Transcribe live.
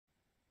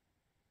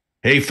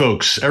Hey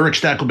folks, Erick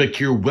Stakelbeck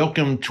here.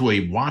 Welcome to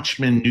a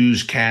Watchman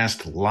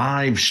Newscast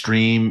live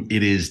stream.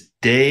 It is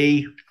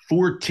day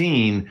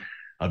 14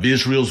 of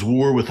Israel's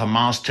war with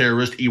Hamas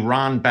terrorists,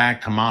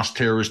 Iran-backed Hamas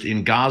terrorists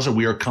in Gaza.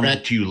 We are coming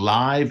to you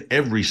live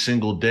every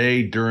single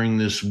day during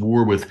this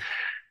war with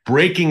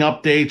breaking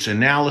updates,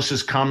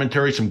 analysis,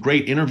 commentary, some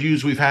great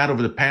interviews we've had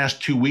over the past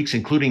 2 weeks,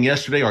 including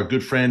yesterday, our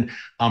good friend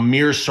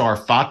Amir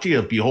Sarfati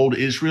of Behold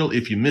Israel.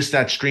 If you missed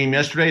that stream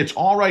yesterday, it's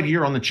all right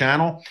here on the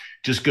channel.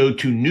 Just go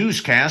to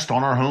Newscast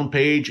on our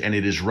homepage, and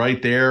it is right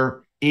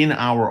there in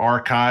our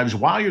archives.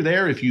 While you're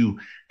there, if you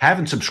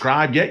haven't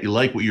subscribed yet, you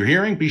like what you're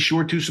hearing, be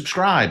sure to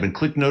subscribe and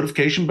click the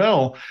notification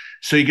bell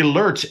so you get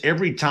alerts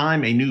every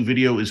time a new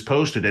video is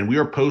posted. And we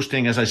are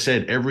posting, as I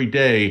said, every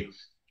day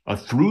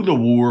through the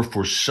war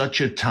for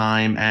such a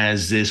time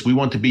as this. We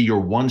want to be your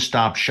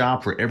one-stop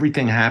shop for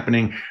everything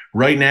happening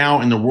right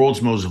now in the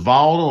world's most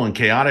volatile and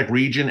chaotic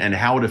region and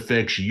how it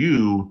affects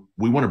you.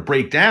 We want to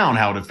break down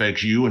how it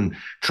affects you and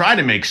try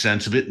to make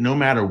sense of it no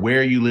matter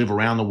where you live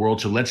around the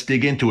world. So let's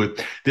dig into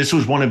it. This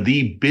was one of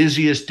the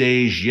busiest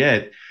days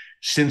yet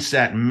since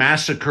that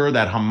massacre,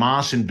 that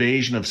Hamas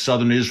invasion of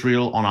southern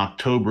Israel on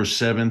October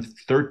 7th,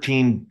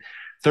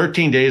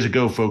 13 days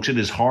ago, folks. It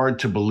is hard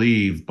to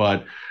believe,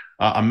 but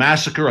a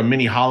massacre, a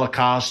mini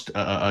Holocaust,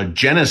 a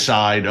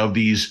genocide of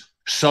these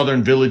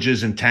southern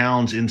villages and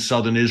towns in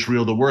southern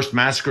Israel, the worst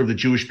massacre of the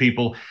Jewish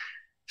people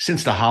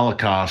since the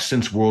Holocaust,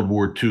 since World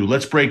War II.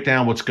 Let's break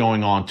down what's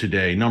going on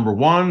today. Number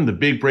one, the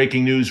big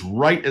breaking news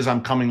right as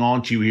I'm coming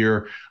on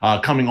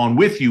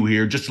with you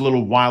here, just a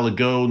little while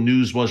ago,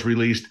 news was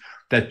released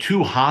that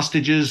 2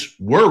 hostages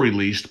were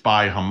released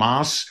by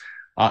Hamas.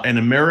 An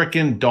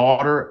American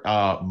daughter,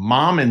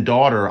 mom and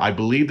daughter, I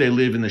believe they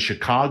live in the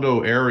Chicago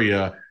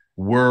area,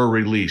 were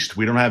released.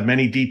 We don't have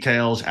many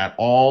details at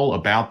all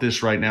about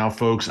this right now,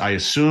 folks. I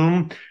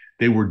assume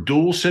they were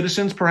dual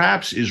citizens,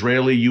 perhaps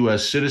Israeli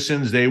U.S.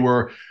 citizens. They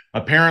were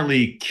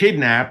apparently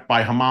kidnapped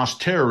by Hamas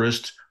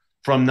terrorists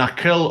from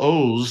Nakhel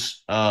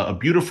Oz, a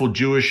beautiful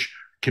Jewish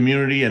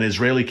community and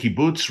Israeli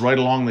kibbutz right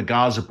along the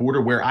Gaza border,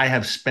 where I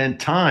have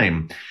spent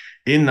time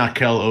in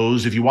Nakhel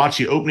Oz. If you watch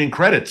the opening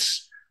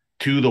credits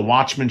to the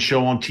Watchman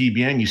show on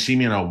TBN, you see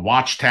me in a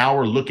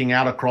watchtower looking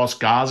out across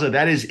Gaza.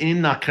 That is in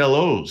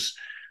Nakhel Oz,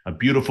 a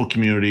beautiful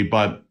community.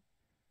 But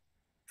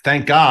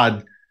thank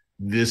God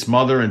this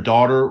mother and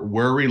daughter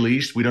were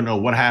released. We don't know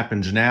what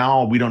happens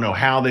now. We don't know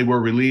how they were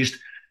released.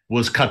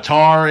 Was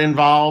Qatar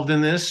involved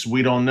in this?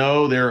 We don't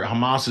know. They're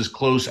Hamas's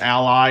close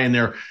ally, and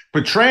they're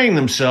portraying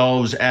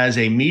themselves as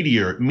a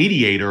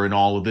mediator in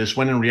all of this,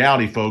 when in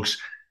reality, folks,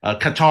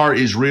 Qatar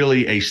is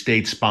really a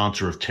state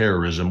sponsor of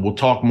terrorism. We'll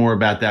talk more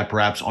about that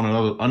perhaps on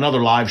another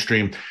live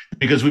stream,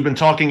 because we've been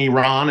talking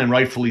Iran, and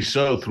rightfully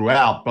so,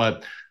 throughout,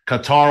 but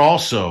Qatar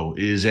also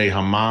is a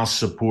Hamas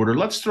supporter.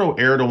 Let's throw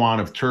Erdogan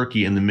of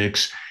Turkey in the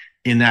mix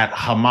in that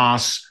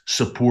Hamas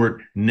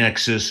support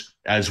nexus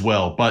as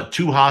well. But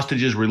 2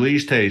 hostages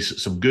released. Hey,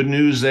 some good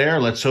news there.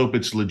 Let's hope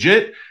it's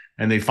legit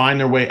and they find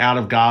their way out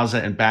of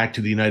Gaza and back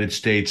to the United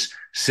States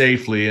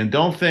safely. And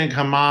don't think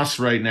Hamas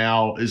right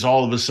now is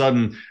all of a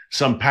sudden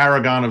some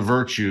paragon of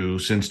virtue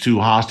since 2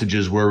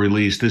 hostages were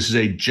released. This is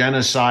a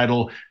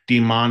genocidal,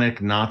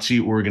 demonic Nazi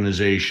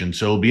organization.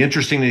 So it'll be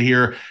interesting to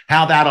hear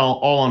how that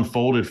all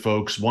unfolded,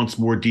 folks, once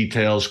more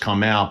details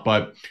come out.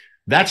 But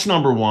that's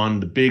number one,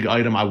 the big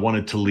item I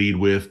wanted to lead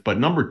with. But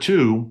number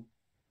two,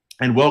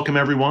 and welcome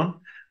everyone.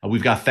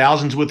 We've got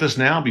thousands with us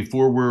now.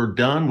 Before we're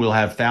done, we'll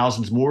have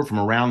thousands more from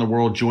around the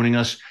world joining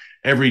us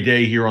every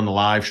day here on the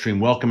live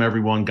stream. Welcome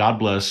everyone. God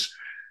bless.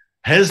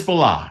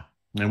 Hezbollah.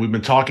 And we've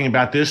been talking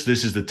about this.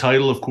 This is the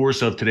title, of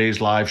course, of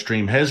today's live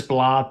stream.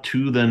 Hezbollah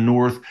to the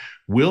north.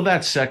 Will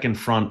that second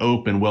front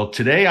open? Well,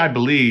 today, I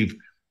believe,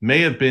 may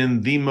have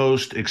been the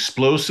most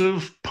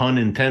explosive, pun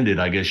intended,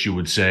 I guess you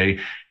would say,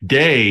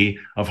 day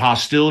of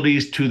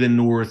hostilities to the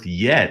north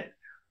yet.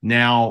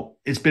 Now,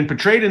 it's been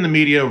portrayed in the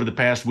media over the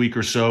past week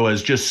or so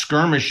as just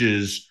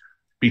skirmishes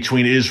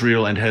between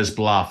Israel and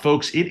Hezbollah.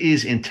 Folks, it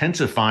is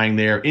intensifying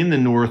there in the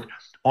north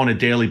on a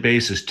daily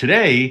basis.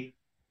 Today,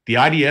 the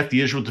IDF,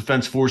 the Israel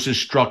Defense Forces,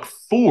 struck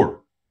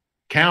 4,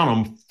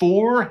 count them,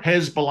 4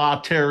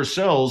 Hezbollah terror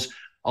cells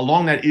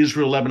along that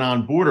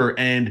Israel-Lebanon border.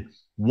 And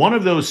one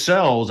of those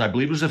cells, I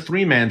believe it was a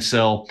 3-man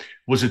cell,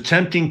 was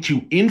attempting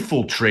to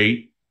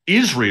infiltrate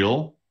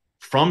Israel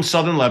from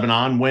southern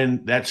Lebanon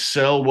when that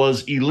cell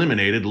was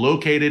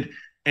located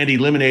and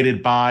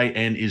eliminated by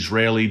an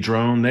Israeli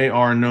drone. They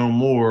are no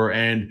more.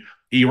 And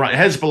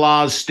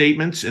Hezbollah's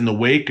statements in the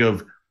wake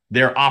of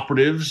their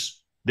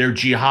operatives, their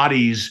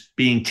jihadis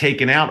being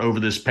taken out over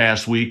this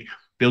past week,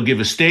 they'll give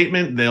a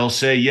statement. They'll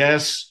say,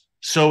 yes,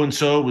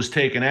 so-and-so was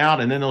taken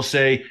out. And then they'll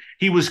say,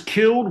 he was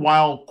killed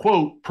while,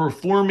 quote,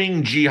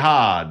 performing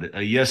jihad.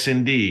 Yes,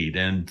 indeed.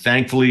 And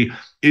thankfully,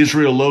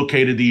 Israel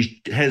located these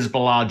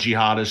Hezbollah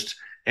jihadists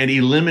and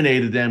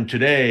eliminated them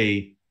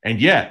today. And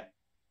yet,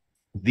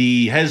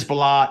 the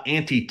Hezbollah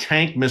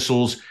anti-tank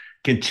missiles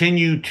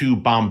continue to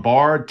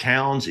bombard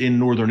towns in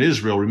northern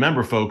Israel.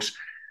 Remember, folks,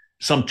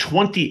 Some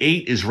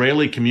 28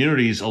 Israeli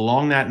communities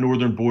along that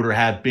northern border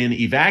have been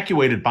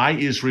evacuated by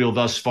Israel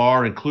thus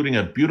far, including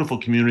a beautiful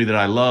community that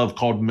I love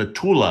called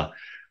Metula.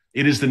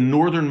 It is the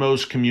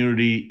northernmost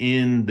community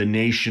in the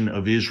nation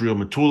of Israel.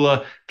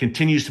 Metula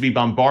continues to be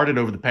bombarded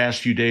over the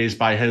past few days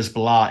by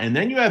Hezbollah. And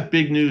then you have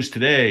big news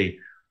today.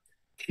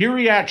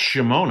 Kiryat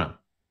Shimona,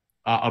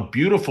 a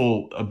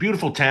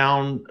beautiful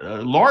town,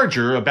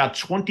 larger, about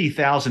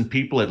 20,000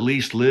 people at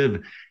least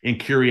live in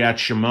Kiryat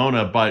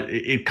Shimona, but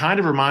it kind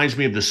of reminds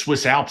me of the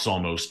Swiss Alps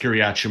almost,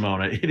 Kiryat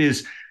Shimona. It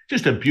is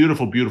just a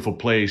beautiful, beautiful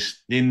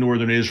place in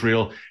northern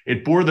Israel.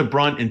 It bore the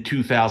brunt in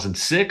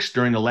 2006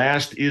 during the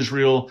last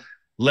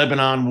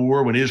Israel-Lebanon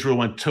war when Israel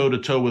went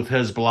toe-to-toe with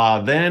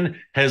Hezbollah. Then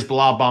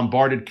Hezbollah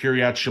bombarded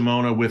Kiryat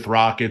Shimona with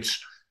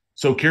rockets.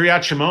 So Kiryat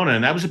Shimona,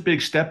 and that was a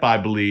big step, I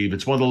believe.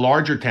 It's one of the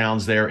larger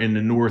towns there in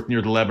the north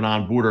near the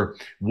Lebanon border,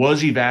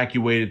 was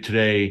evacuated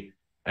today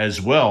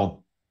as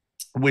well,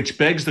 which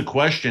begs the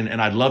question,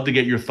 and I'd love to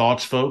get your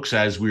thoughts, folks,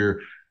 as we're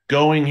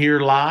going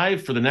here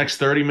live for the next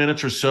 30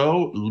 minutes or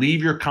so.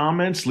 Leave your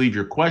comments, leave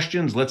your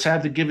questions. Let's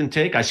have the give and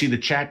take. I see the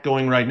chat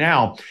going right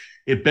now.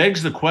 It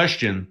begs the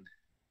question,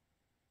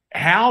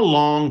 how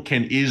long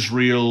can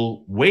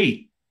Israel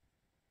wait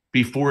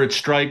before it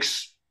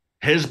strikes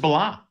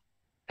Hezbollah?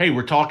 Hey,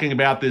 we're talking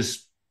about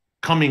this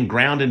coming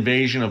ground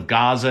invasion of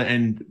Gaza,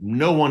 and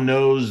no one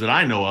knows that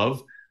I know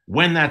of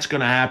when that's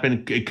going to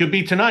happen. It could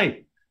be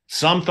tonight.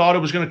 Some thought it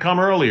was going to come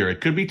earlier. It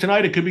could be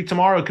tonight. It could be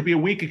tomorrow. It could be a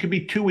week. It could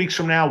be 2 weeks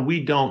from now.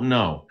 We don't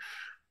know.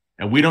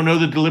 And we don't know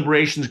the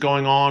deliberations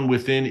going on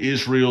within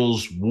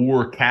Israel's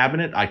war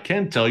cabinet. I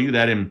can tell you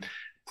that in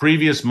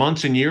previous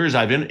months and years,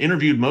 I've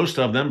interviewed most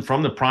of them,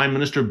 from the Prime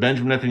Minister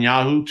Benjamin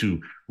Netanyahu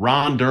to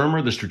Ron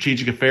Dermer, the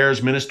Strategic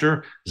Affairs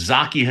Minister,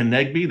 Zaki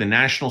Hanegbi, the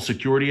National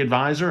Security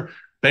Advisor,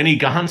 Benny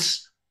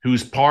Gantz,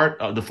 who's part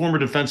of the former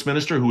defense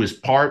minister, who is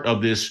part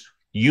of this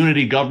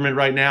unity government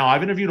right now.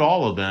 I've interviewed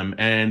all of them.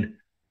 And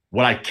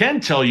what I can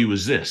tell you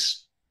is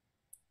this: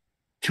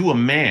 to a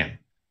man,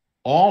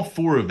 all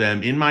four of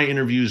them, in my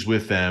interviews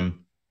with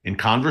them, in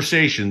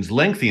conversations,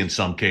 lengthy in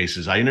some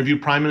cases. I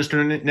interviewed Prime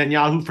Minister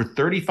Netanyahu for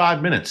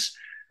 35 minutes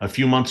a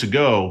few months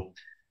ago.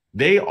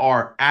 They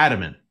are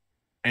adamant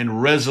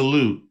and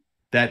resolute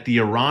that the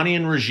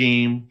Iranian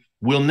regime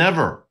will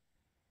never,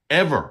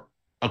 ever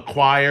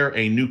acquire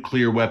a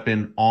nuclear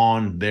weapon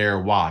on their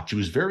watch. It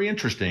was very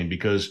interesting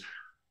because,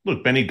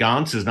 look, Benny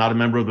Gantz is not a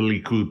member of the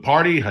Likud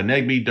party.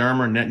 Hanegbi,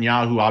 Dermer,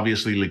 Netanyahu,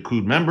 obviously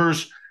Likud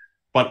members,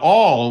 but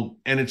all,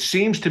 and it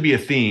seems to be a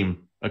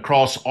theme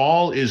across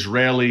all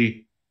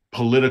Israeli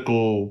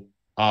political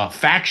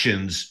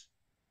factions,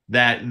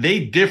 that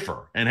they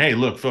differ. And hey,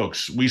 look,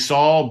 folks, we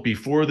saw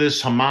before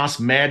this Hamas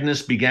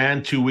madness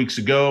began 2 weeks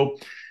ago,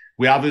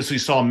 we obviously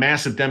saw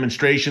massive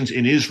demonstrations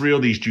in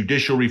Israel, these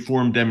judicial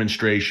reform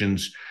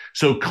demonstrations.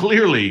 So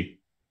clearly,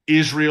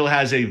 Israel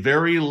has a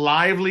very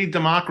lively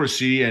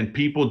democracy, and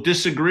people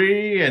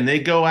disagree and they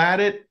go at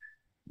it.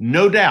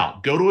 No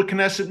doubt. Go to a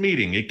Knesset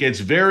meeting. It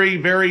gets very,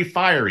 very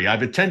fiery.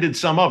 I've attended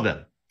some of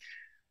them.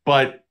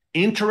 But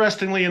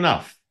interestingly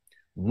enough,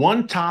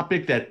 one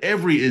topic that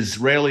every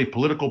Israeli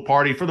political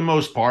party, for the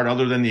most part,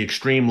 other than the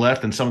extreme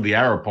left and some of the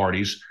Arab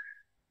parties,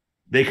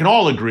 they can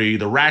all agree,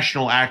 the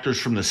rational actors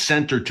from the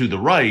center to the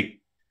right,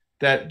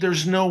 that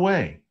there's no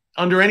way,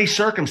 under any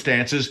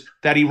circumstances,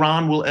 that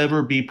Iran will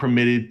ever be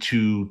permitted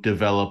to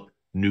develop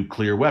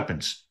nuclear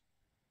weapons.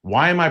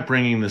 Why am I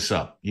bringing this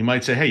up? You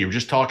might say, hey, you're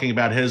just talking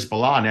about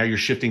Hezbollah, now you're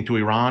shifting to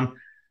Iran.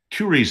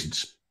 Two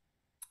reasons.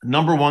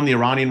 Number one, the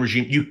Iranian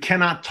regime. You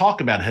cannot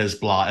talk about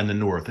Hezbollah in the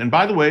north. And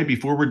by the way,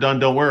 before we're done,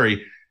 don't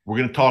worry, we're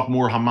going to talk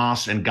more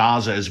Hamas and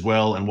Gaza as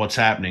well and what's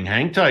happening.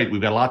 Hang tight.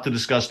 We've got a lot to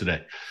discuss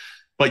today.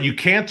 But you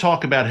can't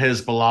talk about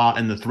Hezbollah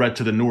and the threat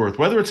to the north,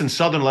 whether it's in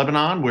southern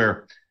Lebanon,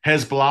 where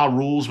Hezbollah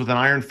rules with an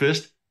iron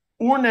fist,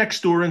 or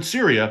next door in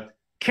Syria.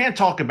 Can't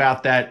talk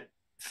about that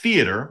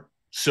theater,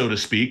 so to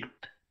speak,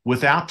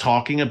 without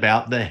talking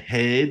about the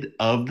head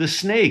of the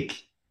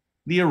snake,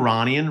 the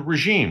Iranian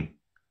regime.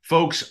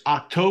 Folks,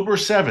 October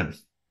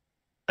 7th,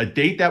 a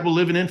date that will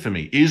live in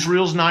infamy,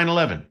 Israel's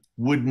 9/11,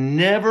 would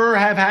never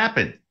have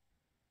happened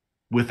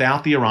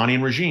without the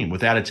Iranian regime,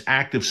 without its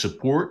active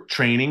support,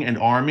 training, and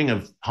arming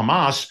of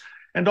Hamas,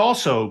 and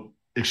also,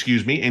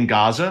 in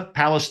Gaza,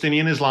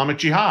 Palestinian Islamic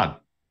Jihad.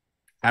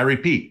 I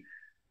repeat,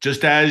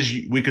 just as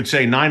we could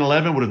say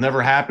 9/11 would have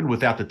never happened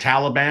without the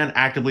Taliban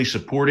actively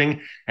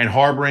supporting and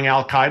harboring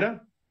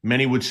al-Qaeda,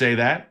 many would say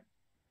that.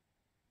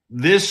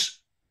 This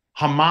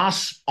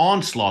Hamas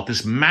onslaught,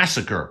 this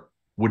massacre,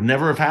 would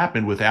never have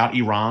happened without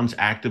Iran's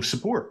active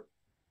support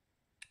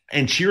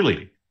and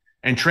cheerleading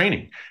and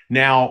training.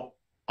 Now,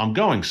 I'm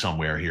going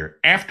somewhere here.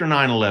 After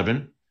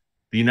 9/11,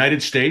 the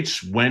United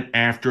States went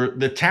after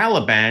the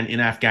Taliban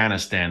in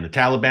Afghanistan. The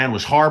Taliban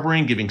was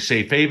harboring, giving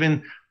safe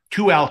haven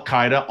to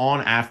al-Qaeda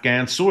on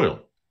Afghan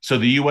soil. So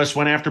the U.S.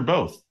 went after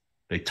both.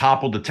 They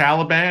toppled the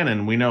Taliban,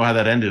 and we know how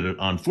that ended.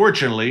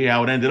 Unfortunately,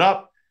 how it ended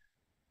up,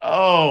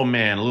 oh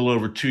man, a little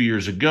over 2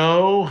 years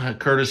ago,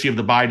 courtesy of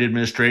the Biden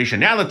administration.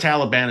 Now the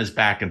Taliban is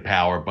back in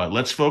power, but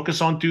let's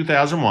focus on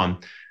 2001.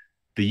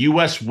 The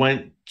U.S.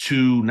 went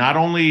to not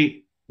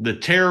only the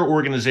terror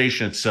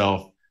organization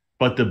itself,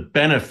 but the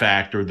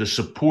benefactor, the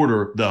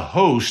supporter, the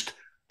host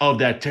of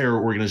that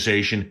terror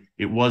organization.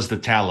 It was the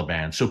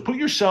Taliban. So put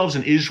yourselves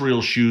in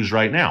Israel's shoes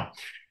right now.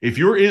 If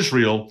you're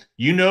Israel,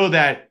 you know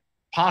that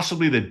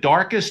possibly the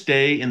darkest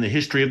day in the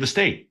history of the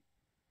state.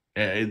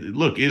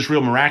 Look,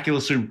 Israel,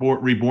 miraculously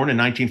reborn in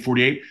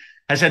 1948,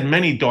 has had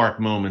many dark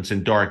moments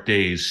and dark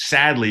days,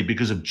 sadly,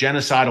 because of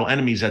genocidal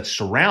enemies that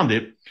surround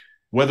it,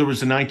 whether it was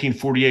the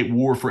 1948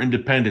 War for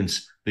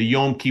Independence, the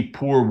Yom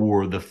Kippur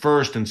War, the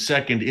First and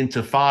Second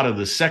Intifada,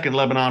 the Second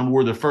Lebanon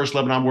War, the First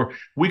Lebanon War.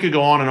 We could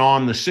go on and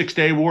on. The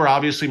Six-Day War,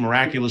 obviously,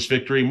 miraculous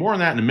victory. More on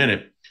that in a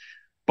minute.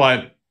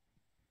 But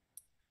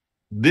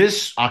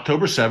this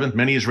October 7th,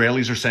 many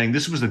Israelis are saying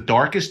this was the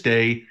darkest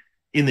day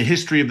in the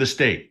history of the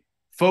state.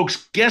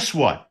 Folks, guess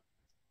what?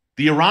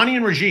 The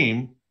Iranian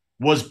regime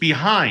was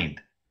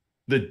behind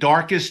the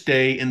darkest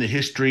day in the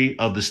history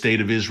of the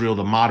state of Israel,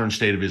 the modern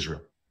state of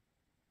Israel.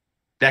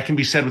 That can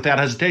be said without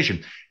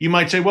hesitation. You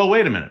might say, well,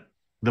 wait a minute.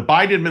 The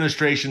Biden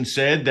administration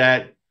said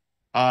that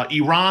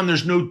Iran,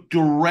 there's no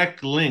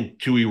direct link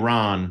to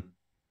Iran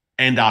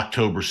and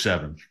October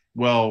 7th.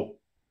 Well,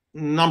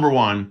 number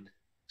one,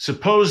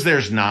 suppose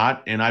there's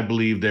not, and I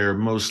believe there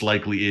most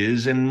likely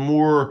is, and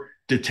more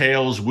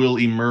details will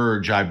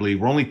emerge, I believe.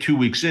 We're only 2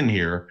 weeks in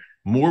here.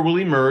 More will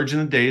emerge in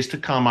the days to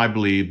come, I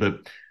believe.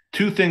 But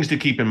two things to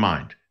keep in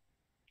mind.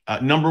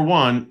 Number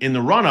one, in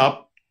the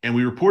run-up, and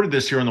we reported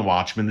this here on the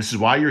Watchman, this is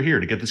why you're here,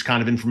 to get this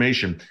kind of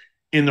information.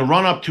 In the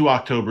run-up to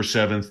October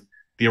 7th,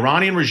 the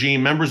Iranian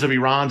regime, members of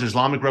Iran's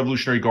Islamic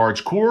Revolutionary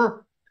Guards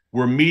Corps,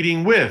 were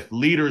meeting with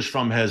leaders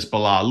from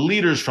Hezbollah,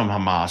 leaders from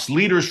Hamas,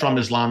 leaders from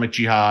Islamic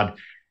Jihad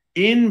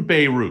in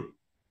Beirut.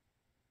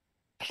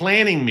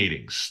 Planning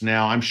meetings.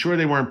 Now, I'm sure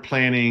they weren't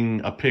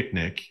planning a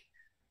picnic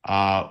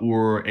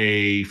or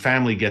a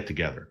family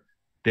get-together.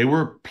 They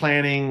were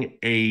planning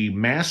a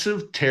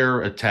massive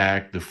terror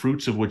attack, the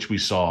fruits of which we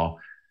saw,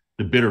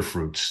 the bitter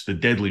fruits, the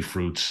deadly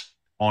fruits,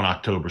 on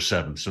October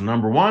 7th. So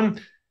number one,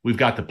 we've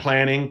got the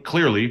planning,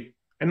 clearly.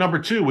 And number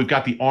two, we've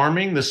got the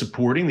arming, the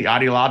supporting, the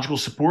ideological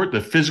support,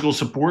 the physical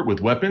support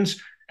with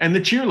weapons, and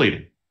the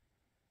cheerleading.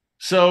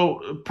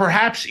 So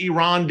perhaps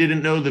Iran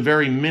didn't know the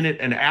very minute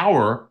and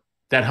hour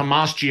that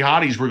Hamas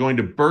jihadis were going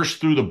to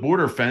burst through the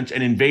border fence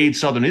and invade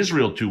southern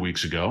Israel 2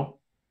 weeks ago.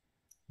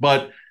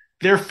 But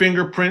their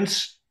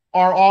fingerprints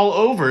are all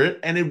over it,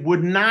 and it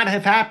would not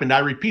have happened. I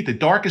repeat, the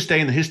darkest day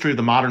in the history of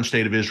the modern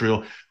state of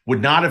Israel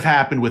would not have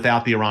happened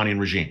without the Iranian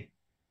regime.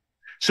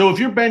 So if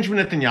you're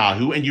Benjamin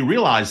Netanyahu and you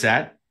realize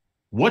that,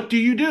 what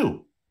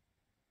do?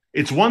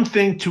 It's one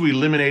thing to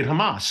eliminate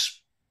Hamas.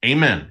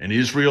 Amen. And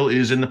Israel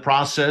is in the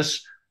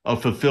process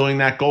of fulfilling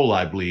that goal,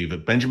 I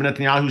believe. Benjamin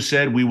Netanyahu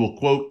said, we will,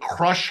 quote,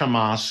 crush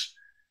Hamas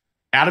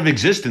out of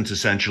existence,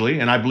 essentially,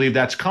 and I believe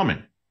that's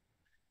coming.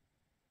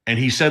 And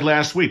he said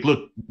last week,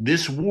 look,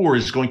 this war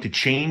is going to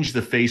change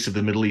the face of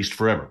the Middle East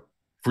forever,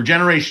 for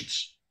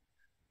generations.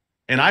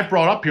 And I've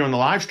brought up here on the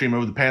live stream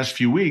over the past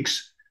few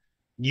weeks,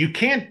 you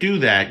can't do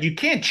that. You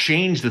can't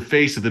change the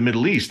face of the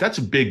Middle East. That's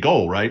a big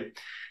goal, right?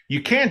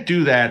 You can't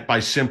do that by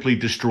simply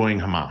destroying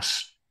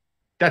Hamas.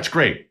 That's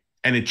great.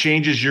 And it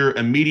changes your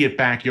immediate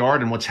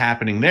backyard and what's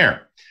happening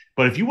there.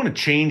 But if you want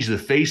to change the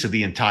face of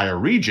the entire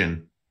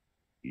region,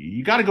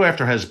 you got to go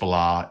after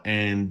Hezbollah,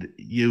 and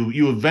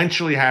you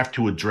eventually have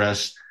to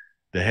address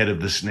the head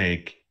of the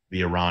snake,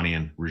 the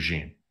Iranian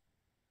regime.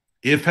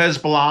 If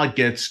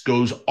Hezbollah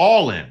goes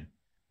all in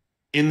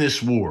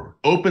this war,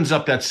 opens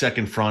up that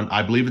second front,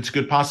 I believe it's a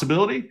good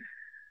possibility,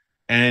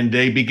 and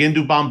they begin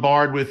to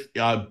bombard with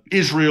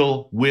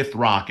Israel with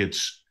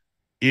rockets,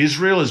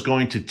 Israel is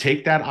going to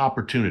take that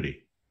opportunity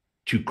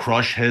to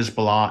crush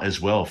Hezbollah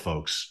as well,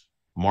 folks.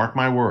 Mark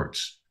my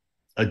words.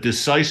 A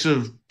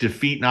decisive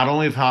defeat not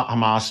only of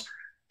Hamas,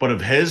 but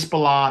of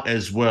Hezbollah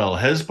as well.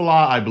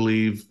 Hezbollah, I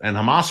believe, and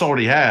Hamas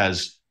already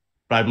has,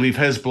 but I believe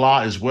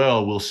Hezbollah as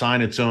well will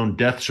sign its own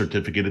death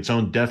certificate, its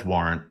own death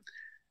warrant,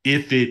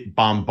 if it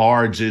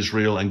bombards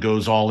Israel and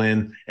goes all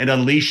in and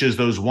unleashes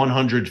those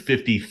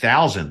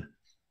 150,000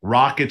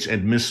 rockets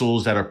and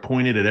missiles that are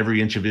pointed at every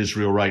inch of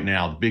Israel right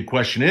now. The big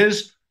question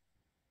is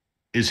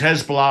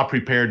Hezbollah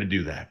prepared to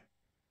do that?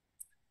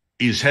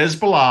 Is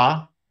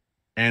Hezbollah,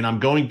 and I'm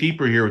going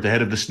deeper here with the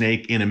head of the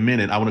snake in a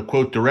minute. I want to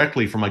quote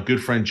directly from my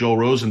good friend Joel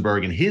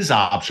Rosenberg and his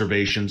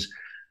observations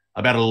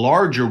about a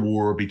larger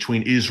war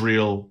between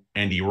Israel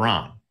and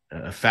Iran.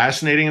 A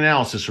fascinating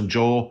analysis from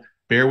Joel.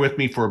 Bear with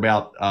me for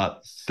about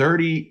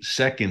 30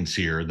 seconds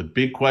here. The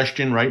big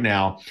question right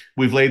now,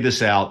 we've laid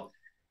this out,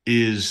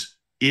 is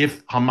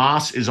if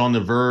Hamas is on the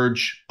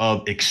verge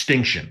of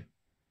extinction,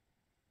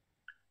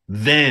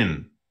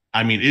 then,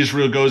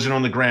 Israel goes in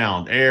on the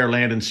ground, air,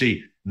 land, and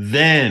sea,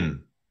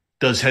 then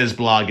does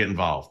Hezbollah get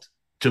involved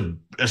to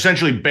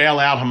essentially bail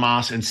out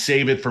Hamas and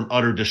save it from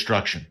utter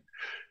destruction?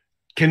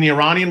 Can the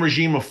Iranian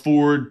regime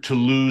afford to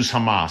lose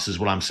Hamas, is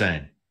what I'm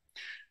saying.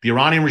 The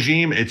Iranian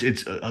regime,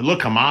 look,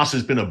 Hamas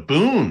has been a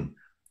boon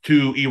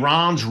to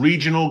Iran's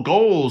regional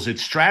goals,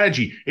 its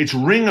strategy, its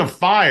ring of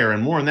fire,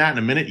 and more on that in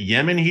a minute.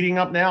 Yemen heating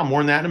up now, more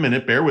on that in a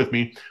minute, bear with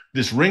me.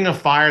 this ring of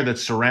fire that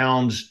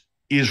surrounds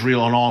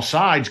Israel on all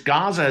sides.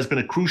 Gaza has been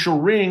a crucial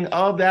ring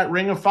of that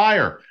ring of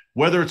fire,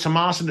 whether it's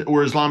Hamas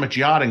or Islamic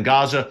Jihad in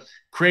Gaza,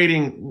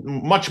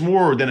 creating much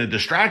more than a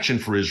distraction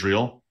for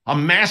Israel, a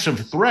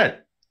massive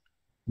threat.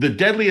 The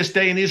deadliest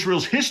day in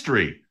Israel's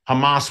history,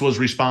 Hamas was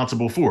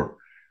responsible for.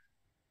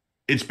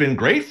 It's been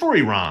great for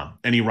Iran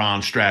and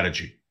Iran's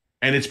strategy.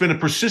 And it's been a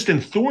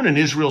persistent thorn in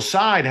Israel's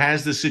side,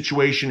 has the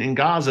situation in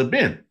Gaza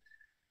been.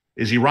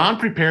 Is Iran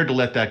prepared to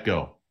let that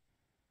go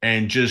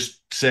and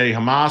just say,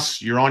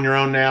 Hamas, you're on your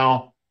own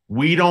now.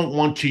 We don't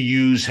want to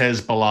use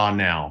Hezbollah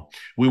now.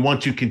 We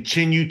want to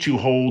continue to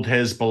hold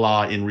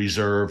Hezbollah in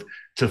reserve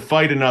to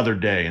fight another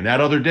day. And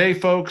that other day,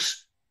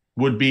 folks,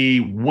 would be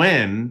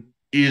when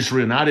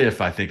Israel, not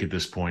if, I think at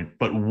this point,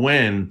 but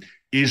when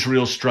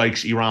Israel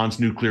strikes Iran's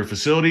nuclear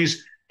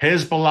facilities.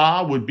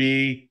 Hezbollah would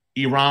be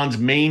Iran's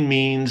main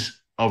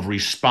means of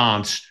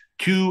response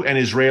to an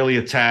Israeli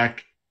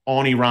attack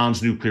on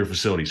Iran's nuclear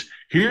facilities.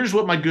 Here's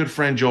what my good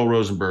friend Joel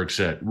Rosenberg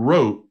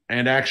wrote,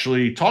 and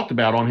actually talked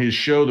about on his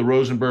show, The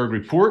Rosenberg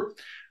Report,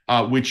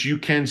 which you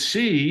can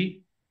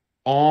see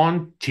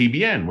on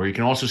TBN, where you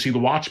can also see The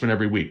Watchman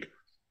every week.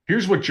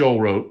 Here's what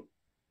Joel wrote.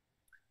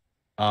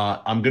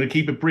 I'm going to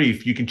keep it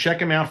brief. You can check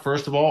him out,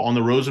 first of all, on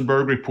The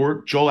Rosenberg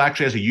Report. Joel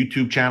actually has a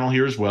YouTube channel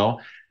here as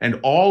well. And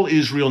All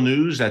Israel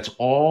News, that's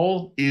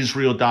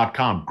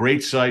allisrael.com.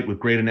 Great site with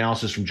great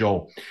analysis from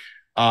Joel.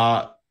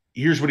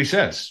 Here's what he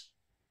says.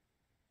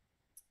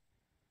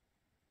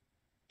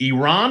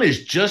 Iran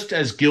is just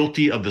as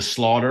guilty of the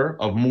slaughter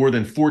of more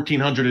than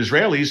 1,400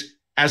 Israelis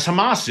as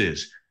Hamas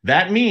is.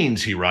 That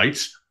means, he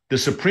writes, the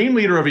supreme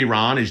leader of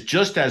Iran is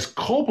just as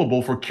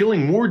culpable for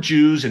killing more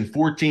Jews in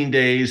 14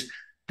 days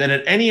than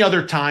at any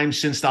other time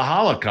since the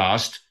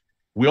Holocaust.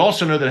 We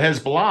also know that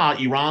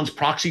Hezbollah, Iran's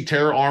proxy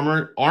terror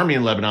army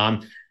in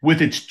Lebanon,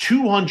 with its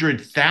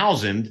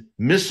 200,000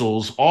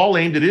 missiles all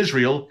aimed at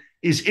Israel,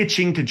 is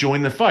itching to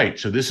join the fight.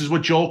 So this is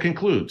what Joel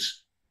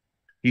concludes.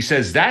 He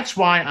says, that's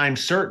why I'm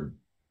certain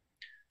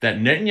that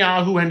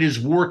Netanyahu and his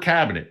war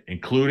cabinet,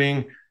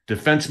 including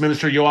Defense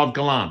Minister Yoav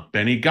Gallant,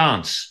 Benny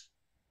Gantz,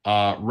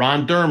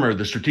 Ron Dermer,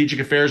 the Strategic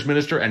Affairs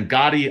Minister, and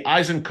Gadi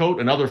Eisenkot,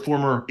 another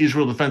former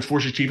Israel Defense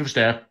Forces Chief of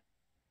Staff,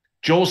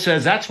 Joel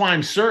says, that's why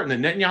I'm certain that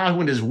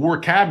Netanyahu and his war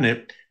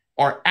cabinet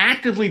are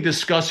actively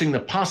discussing the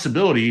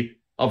possibility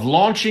of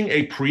launching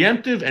a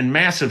preemptive and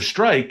massive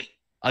strike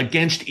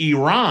against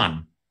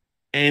Iran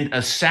and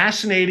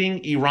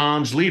assassinating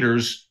Iran's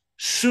leaders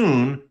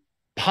soon,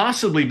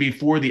 possibly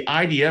before the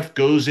IDF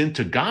goes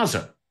into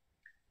Gaza.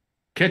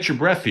 Catch your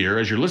breath here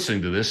as you're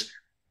listening to this.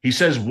 He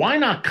says, why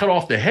not cut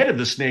off the head of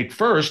the snake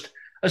first,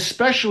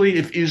 especially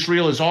if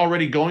Israel is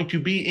already going to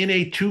be in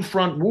a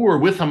two-front war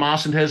with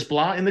Hamas and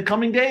Hezbollah in the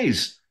coming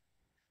days?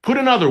 Put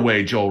another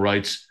way, Joel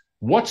writes,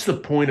 what's the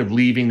point of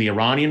leaving the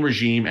Iranian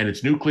regime and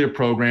its nuclear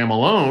program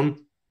alone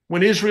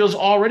when Israel's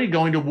already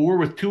going to war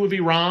with two of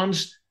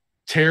Iran's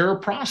terror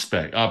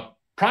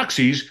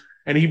proxies?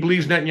 And he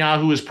believes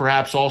Netanyahu has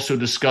perhaps also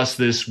discussed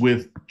this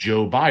with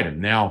Joe Biden.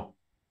 Now,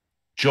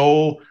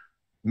 Joel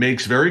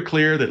makes very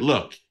clear that,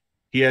 look,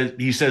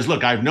 he says,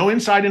 look, I have no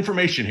inside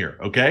information here,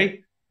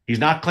 okay? He's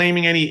not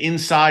claiming any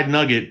inside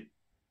nugget.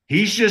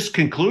 He's just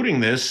concluding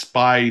this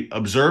by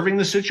observing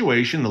the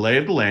situation, the lay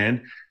of the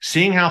land,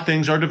 seeing how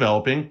things are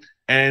developing.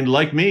 And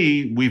like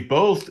me, we've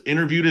both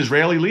interviewed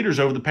Israeli leaders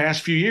over the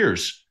past few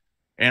years.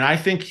 And I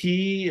think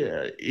he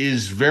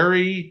is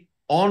very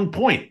on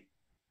point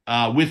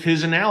with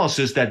his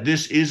analysis that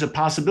this is a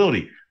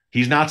possibility.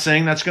 He's not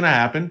saying that's going to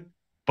happen,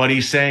 but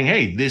he's saying,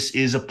 hey, this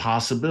is a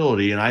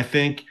possibility. And I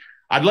think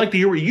I'd like to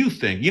hear what you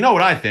think. You know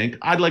what I think?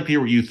 I'd like to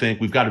hear what you think.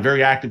 We've got a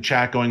very active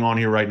chat going on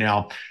here right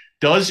now.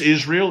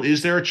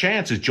 Is there a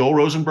chance, as Joel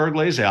Rosenberg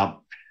lays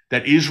out,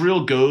 that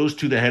Israel goes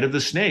to the head of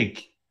the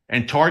snake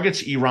and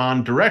targets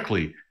Iran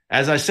directly?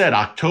 As I said,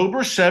 October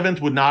 7th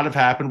would not have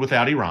happened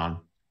without Iran.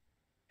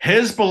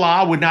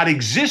 Hezbollah would not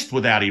exist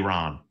without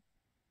Iran.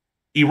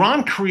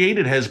 Iran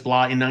created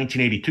Hezbollah in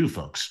 1982,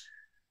 folks.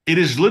 It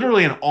is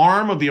literally an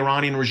arm of the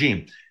Iranian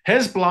regime.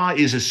 Hezbollah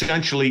is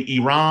essentially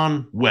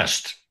Iran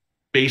West,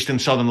 based in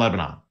southern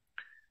Lebanon.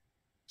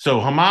 So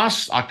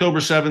Hamas, October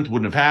 7th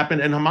wouldn't have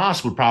happened, and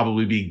Hamas would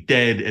probably be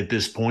dead at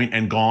this point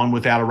and gone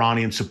without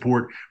Iranian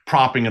support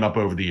propping it up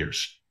over the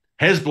years.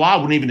 Hezbollah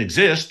wouldn't even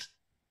exist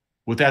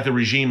without the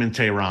regime in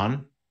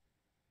Tehran.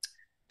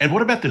 And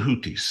what about the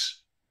Houthis?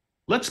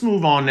 Let's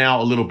move on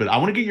now a little bit. I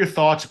want to get your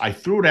thoughts. I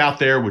threw it out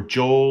there what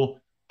Joel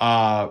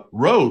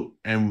wrote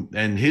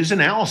and his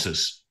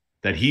analysis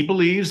that he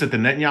believes that the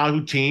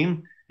Netanyahu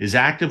team is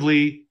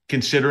actively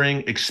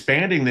considering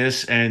expanding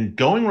this and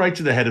going right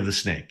to the head of the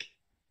snake.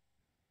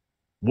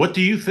 What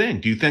do you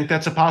think? Do you think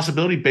that's a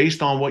possibility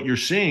based on what you're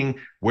seeing?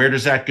 Where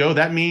does that go?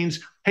 That means,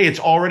 hey, it's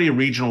already a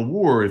regional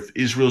war if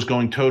Israel's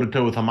going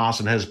toe-to-toe with Hamas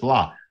and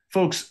Hezbollah.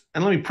 Folks,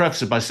 and let me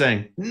preface it by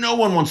saying, no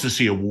one wants to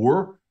see a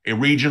war, a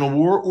regional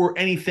war, or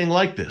anything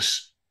like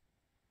this.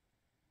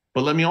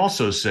 But let me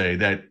also say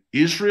that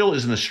Israel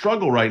is in a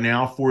struggle right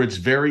now for its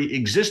very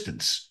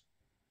existence.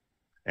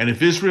 And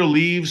if Israel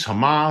leaves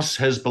Hamas,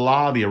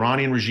 Hezbollah, the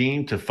Iranian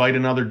regime to fight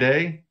another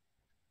day,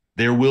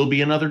 there will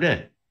be another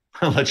day.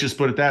 Let's just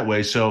put it that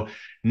way. So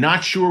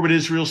not sure what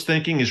Israel's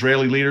thinking,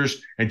 Israeli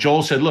leaders. And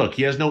Joel said, look,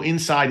 he has no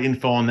inside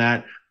info on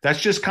that. That's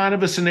just kind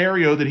of a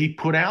scenario that he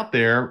put out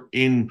there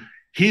in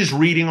his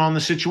reading on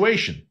the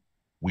situation.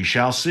 We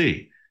shall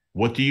see.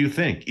 What do you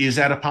think? Is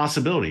that a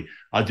possibility?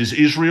 Does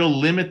Israel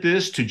limit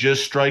this to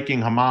just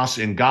striking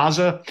Hamas in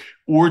Gaza?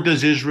 Or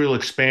does Israel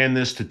expand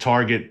this to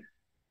target,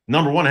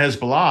 number one,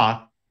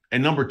 Hezbollah,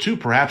 and number two,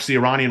 perhaps the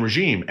Iranian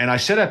regime? And I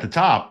said at the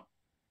top,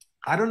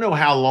 I don't know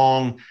how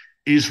long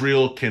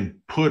Israel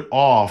can put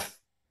off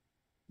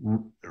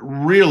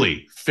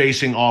really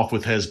facing off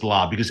with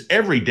Hezbollah, because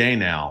every day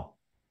now,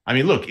 I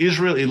mean, look,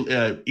 Israel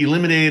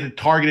eliminated,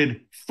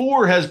 targeted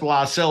 4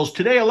 Hezbollah cells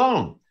today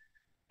alone.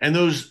 And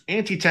those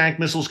anti-tank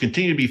missiles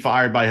continue to be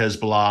fired by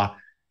Hezbollah.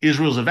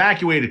 Israel's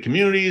evacuated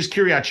communities,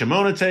 Kiryat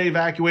Shimona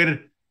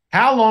evacuated.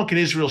 How long can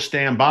Israel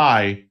stand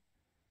by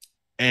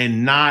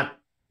and not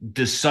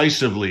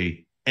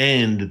decisively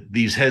end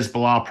these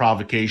Hezbollah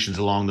provocations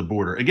along the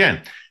border?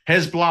 Again,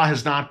 Hezbollah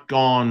has not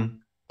gone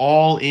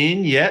all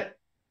in yet.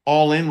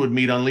 All in would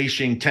mean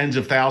unleashing tens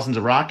of thousands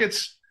of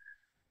rockets.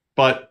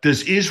 But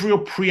does Israel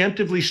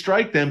preemptively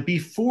strike them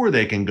before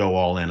they can go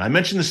all in? I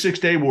mentioned the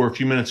Six-Day War a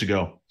few minutes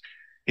ago.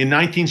 In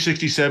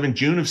 1967,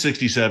 June of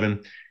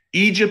 67,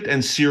 Egypt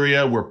and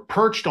Syria were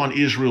perched on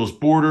Israel's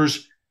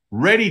borders,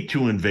 ready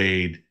to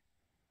invade.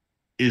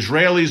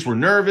 Israelis were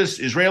nervous.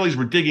 Israelis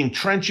were digging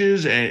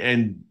trenches,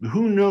 and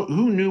who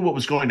knew what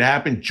was going to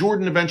happen?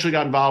 Jordan eventually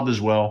got involved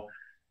as well.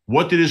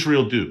 What did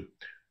Israel do?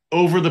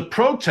 Over the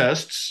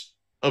protests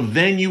of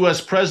then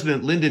U.S.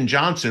 President Lyndon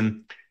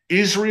Johnson,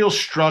 Israel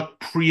struck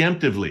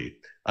preemptively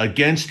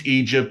against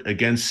Egypt,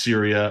 against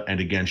Syria, and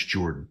against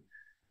Jordan.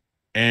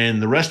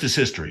 And the rest is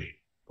history,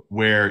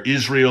 where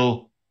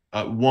Israel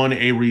won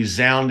a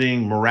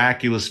resounding,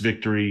 miraculous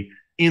victory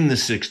in the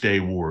Six-Day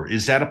War.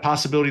 Is that a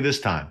possibility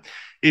this time?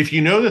 If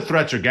you know the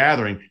threats are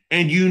gathering,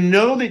 and you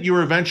know that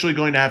you're eventually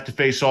going to have to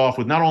face off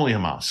with not only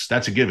Hamas,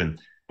 that's a given,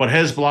 but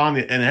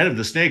Hezbollah and the head of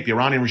the snake, the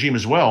Iranian regime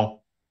as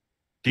well,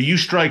 do you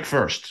strike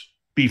first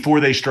before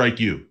they strike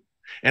you?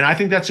 And I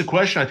think that's a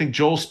question. I think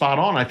Joel's spot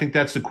on. I think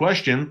that's the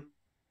question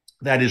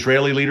that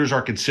Israeli leaders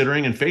are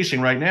considering and facing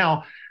right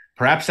now.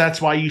 Perhaps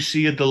that's why you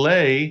see a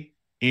delay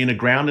in a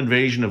ground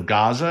invasion of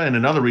Gaza. And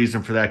another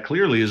reason for that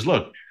clearly is,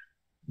 look,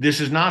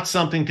 this is not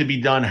something to be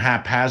done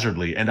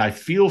haphazardly. And I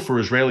feel for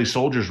Israeli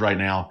soldiers right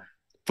now.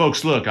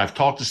 Folks, look, I've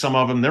talked to some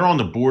of them. They're on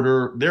the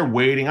border. They're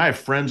waiting. I have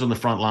friends on the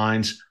front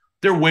lines.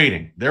 They're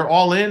waiting. They're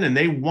all in, and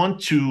they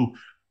want to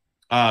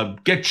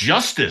get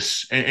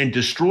justice and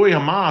destroy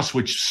Hamas,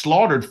 which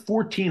slaughtered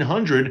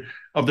 1,400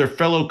 of their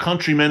fellow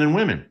countrymen and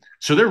women.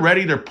 So they're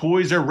ready. They're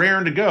poised. They're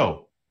raring to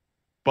go.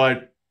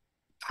 But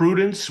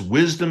prudence,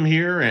 wisdom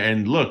here,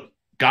 and look,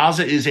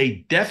 Gaza is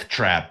a death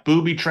trap,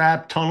 booby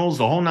trap, tunnels,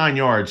 the whole 9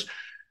 yards.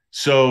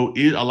 So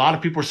a lot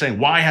of people are saying,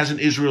 why hasn't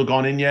Israel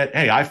gone in yet?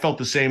 Hey, I felt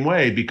the same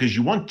way, because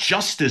you want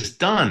justice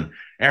done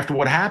after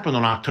what happened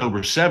on October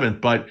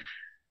 7th. But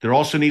there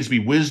also needs to be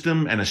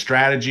wisdom and a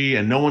strategy,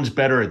 and no one's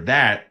better at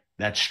that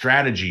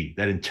strategy,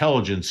 that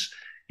intelligence.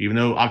 Even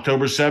though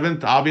October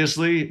 7th,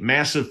 obviously,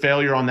 massive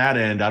failure on that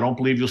end. I don't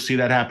believe you'll see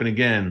that happen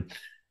again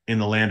in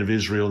the land of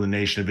Israel, the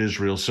nation of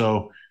Israel.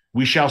 So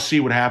we shall see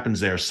what happens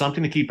there.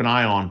 Something to keep an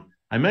eye on.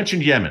 I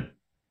mentioned Yemen.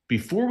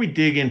 Before we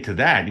dig into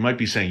that, you might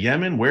be saying,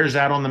 Yemen, where's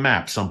that on the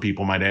map? Some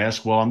people might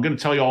ask. Well, I'm going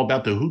to tell you all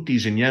about the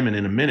Houthis in Yemen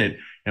in a minute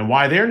and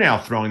why they're now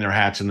throwing their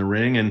hats in the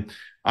ring. And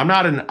I'm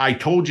not an I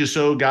told you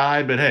so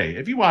guy, but hey,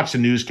 if you watch the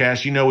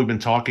newscast, you know we've been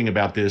talking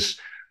about this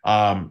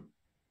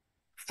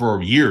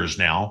for years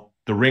now,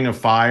 the Ring of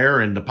Fire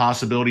and the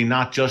possibility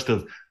not just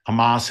of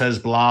Hamas,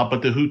 Hezbollah,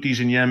 but the Houthis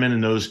in Yemen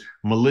and those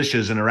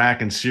militias in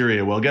Iraq and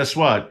Syria. Well, guess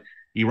what?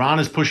 Iran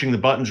is pushing the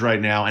buttons right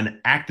now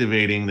and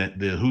activating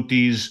the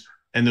Houthis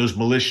and those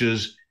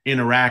militias in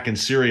Iraq and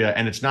Syria.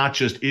 And it's not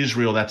just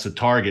Israel that's the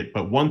target.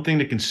 But one thing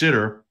to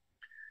consider,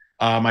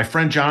 my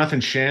friend Jonathan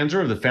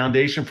Schanzer of the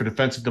Foundation for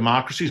Defense of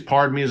Democracies,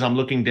 pardon me as I'm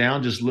looking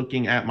down, just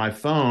looking at my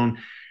phone,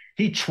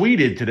 he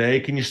tweeted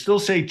today. Can you still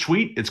say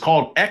tweet? It's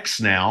called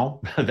X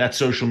now, that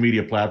social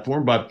media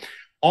platform. But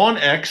on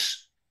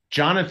X,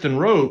 Jonathan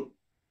wrote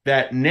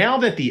that now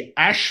that the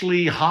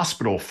Ashley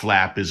Hospital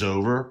flap is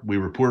over, we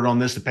reported on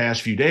this the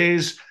past few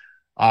days,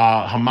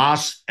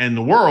 Hamas and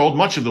the world,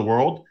 much of the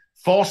world,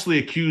 falsely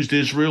accused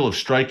Israel of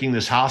striking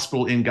this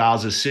hospital in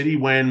Gaza City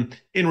when,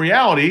 in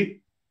reality,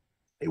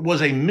 it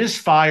was a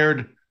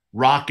misfired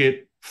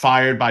rocket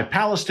fired by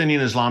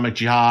Palestinian Islamic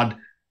Jihad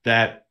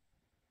that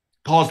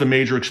caused a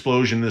major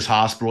explosion in this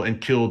hospital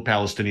and killed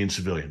Palestinian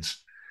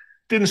civilians.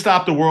 Didn't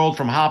stop the world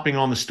from hopping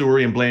on the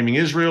story and blaming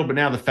Israel, but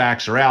now the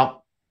facts are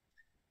out.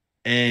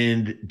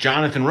 And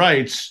Jonathan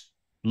writes,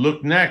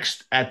 look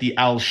next at the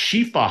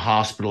Al-Shifa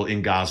hospital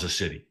in Gaza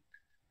City.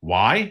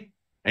 Why?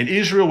 And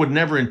Israel would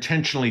never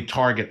intentionally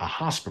target a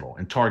hospital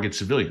and target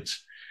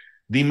civilians.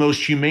 The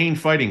most humane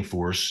fighting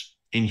force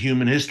in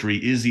human history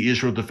is the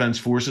Israel Defense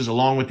Forces,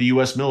 along with the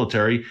U.S.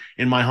 military,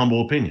 in my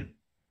humble opinion.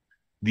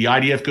 The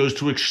IDF goes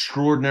to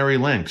extraordinary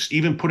lengths,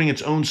 even putting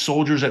its own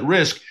soldiers at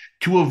risk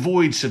to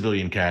avoid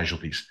civilian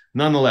casualties.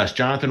 Nonetheless,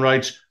 Jonathan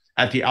writes,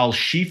 at the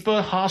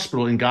Al-Shifa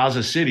hospital in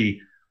Gaza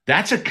City,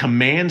 that's a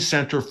command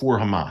center for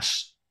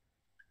Hamas.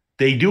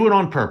 They do it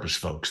on purpose,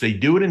 folks. They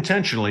do it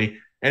intentionally.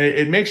 And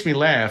it makes me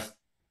laugh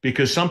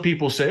because some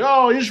people say,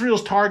 oh,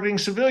 Israel's targeting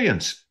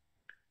civilians.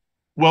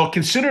 Well,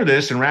 consider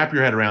this and wrap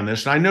your head around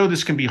this. And I know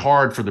this can be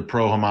hard for the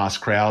pro-Hamas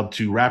crowd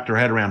to wrap their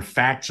head around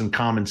facts and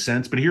common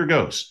sense, but here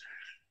goes.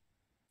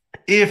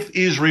 If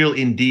Israel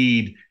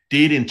indeed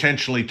did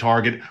intentionally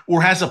target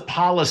or has a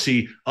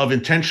policy of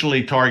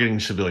intentionally targeting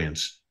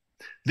civilians,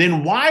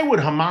 then why would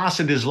Hamas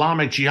and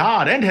Islamic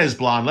Jihad and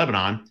Hezbollah in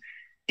Lebanon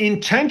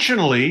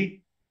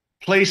intentionally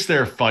place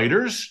their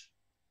fighters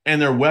and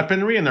their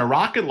weaponry and their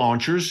rocket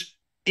launchers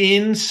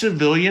in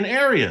civilian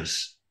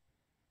areas?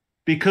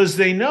 Because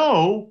they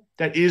know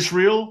that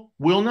Israel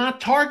will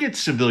not target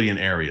civilian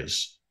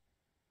areas.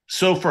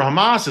 So for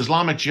Hamas,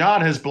 Islamic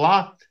Jihad,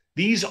 Hezbollah,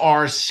 these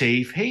are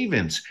safe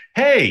havens.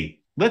 Hey,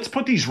 let's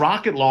put these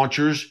rocket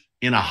launchers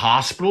in a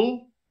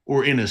hospital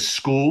or in a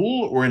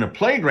school or in a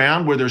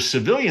playground where there's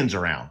civilians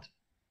around.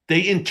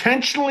 They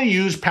intentionally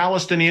use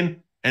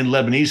Palestinian and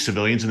Lebanese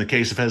civilians, in the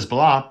case of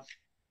Hezbollah,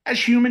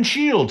 as human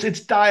shields. It's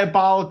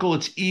diabolical,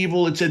 it's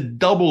evil, it's a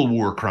double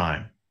war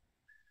crime.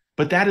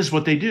 But that is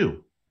what they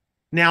do.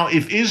 Now,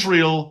 if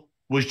Israel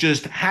was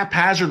just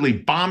haphazardly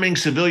bombing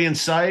civilian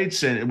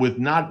sites and with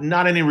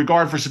not any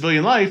regard for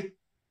civilian life,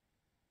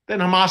 then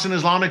Hamas and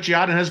Islamic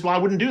Jihad and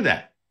Hezbollah wouldn't do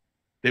that.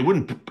 They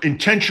wouldn't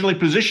intentionally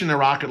position their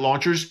rocket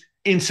launchers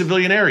in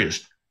civilian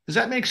areas. Does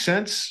that make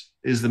sense?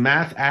 Is the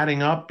math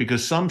adding up?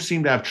 Because some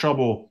seem to have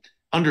trouble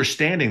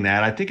understanding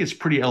that. I think it's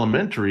pretty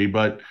elementary,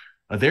 but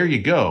there you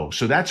go.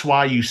 So that's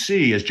why you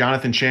see, as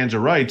Jonathan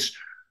Chanza writes,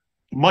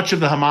 much of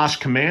the Hamas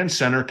command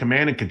center,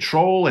 command and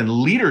control and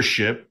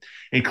leadership,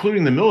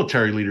 including the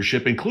military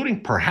leadership,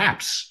 including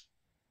perhaps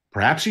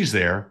he's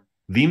there,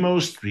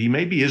 he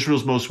may be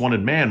Israel's most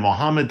wanted man,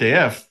 Mohammed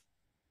Deif,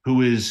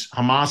 who is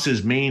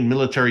Hamas's main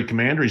military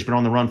commander. He's been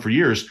on the run for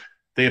years.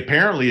 They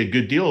apparently, a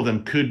good deal of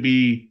them could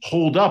be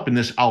holed up in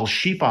this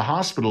Al-Shifa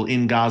hospital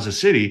in Gaza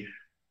City.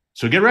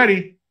 So get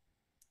ready.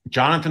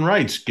 Jonathan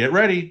writes, get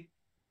ready.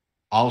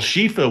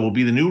 Al-Shifa will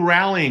be the new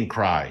rallying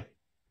cry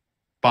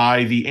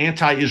by the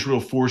anti-Israel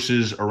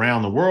forces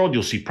around the world.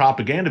 You'll see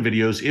propaganda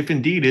videos if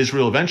indeed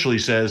Israel eventually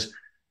says,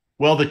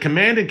 well, the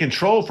command and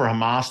control for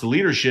Hamas, the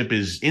leadership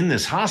is in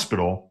this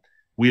hospital.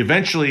 We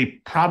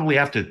eventually probably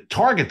have to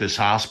target this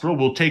hospital.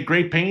 We'll take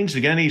great pains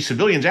to get any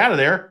civilians out of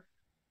there,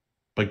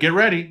 but get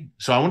ready.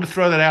 So I want to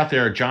throw that out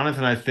there.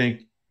 Jonathan, I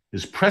think,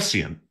 is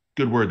prescient,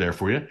 good word there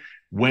for you,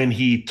 when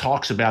he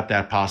talks about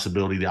that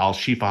possibility, the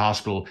Al-Shifa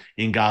hospital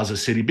in Gaza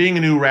City being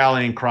a new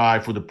rallying cry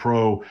for the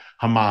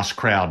pro-Hamas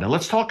crowd. Now,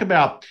 let's talk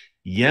about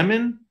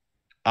Yemen,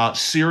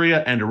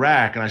 Syria, and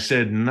Iraq. And I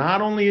said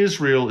not only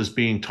Israel is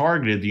being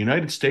targeted, the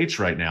United States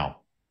right now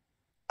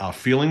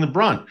feeling the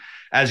brunt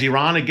as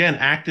Iran again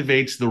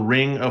activates the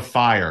Ring of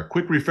Fire.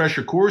 Quick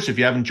refresher course, if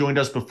you haven't joined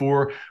us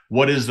before,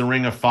 what is the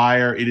Ring of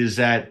Fire? It is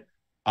that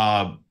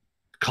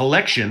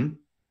collection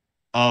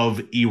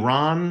of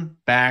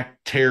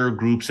Iran-backed terror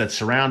groups that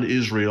surround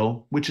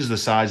Israel, which is the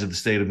size of the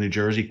state of New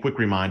Jersey. Quick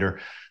reminder,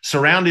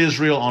 surround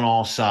Israel on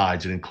all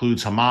sides. It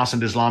includes Hamas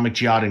and Islamic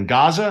Jihad in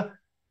Gaza,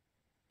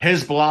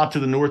 Hezbollah to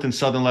the north and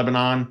southern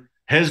Lebanon,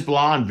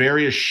 Hezbollah and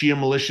various Shia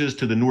militias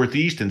to the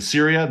northeast and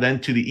Syria. Then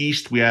to the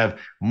east, we have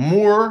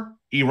more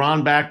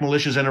Iran-backed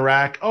militias in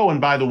Iraq. Oh, and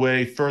by the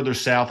way, further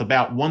south,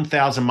 about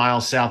 1,000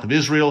 miles south of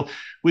Israel,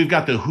 we've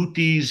got the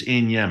Houthis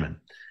in Yemen.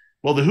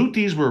 Well, the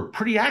Houthis were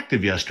pretty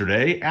active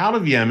yesterday. Out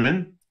of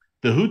Yemen,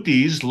 the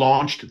Houthis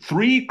launched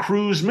 3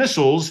 cruise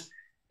missiles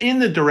in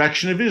the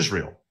direction of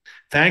Israel.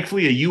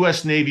 Thankfully, a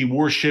U.S. Navy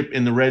warship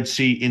in the Red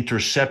Sea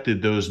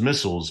intercepted those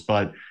missiles,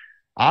 but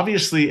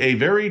obviously a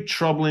very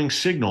troubling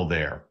signal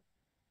there.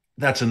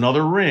 That's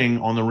another ring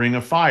on the Ring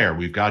of Fire.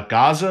 We've got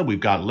Gaza, we've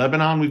got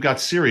Lebanon, we've got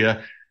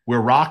Syria,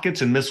 where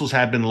rockets and missiles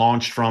have been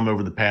launched from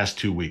over the past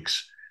 2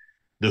 weeks.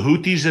 The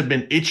Houthis have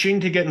been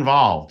itching to get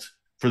involved.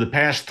 For the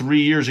past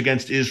 3 years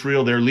against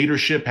Israel, their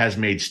leadership has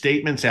made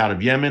statements out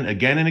of Yemen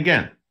again and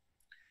again.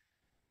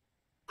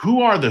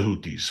 Who are the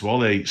Houthis? Well,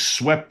 they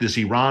swept this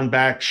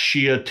Iran-backed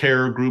Shia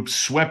terror group,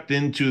 swept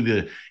into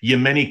the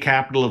Yemeni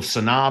capital of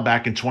Sana'a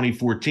back in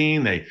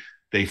 2014.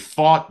 They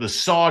fought the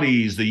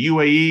Saudis, the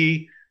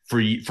UAE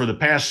for the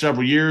past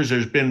several years.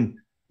 There's been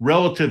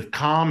relative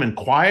calm and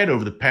quiet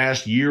over the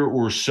past year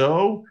or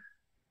so.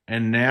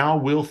 And now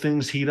will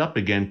things heat up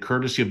again,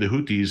 courtesy of the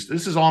Houthis?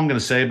 This is all I'm going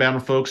to say about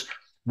them, folks.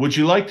 Would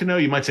you like to know?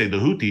 You might say the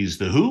Houthis,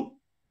 the who?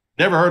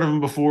 Never heard of them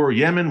before.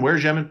 Yemen,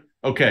 where's Yemen?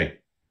 Okay,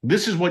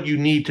 this is what you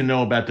need to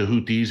know about the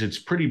Houthis. It's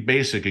pretty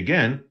basic.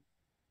 Again,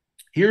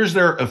 here's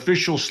their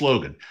official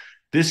slogan.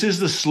 This is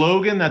the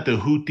slogan that the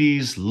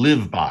Houthis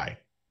live by.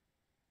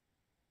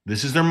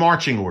 This is their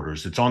marching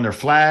orders. It's on their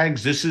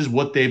flags. This is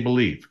what they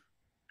believe.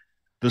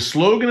 The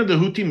slogan of the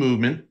Houthi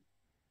movement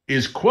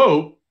is,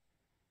 quote,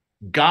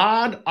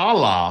 God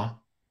Allah,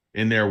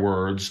 in their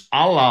words,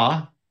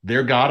 Allah,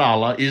 their God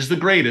Allah, is the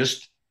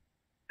greatest.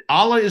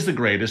 Allah is the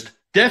greatest.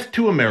 Death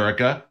to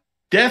America,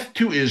 death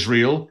to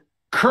Israel,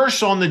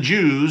 Curse on the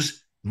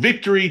Jews,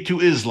 victory to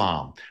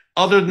Islam.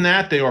 Other than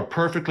that, they are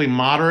perfectly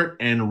moderate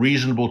and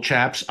reasonable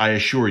chaps, I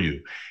assure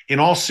you. In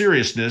all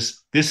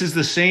seriousness, this is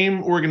the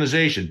same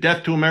organization,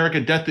 Death to America,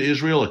 Death to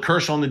Israel, A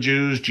Curse on the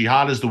Jews,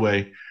 Jihad is the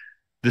Way.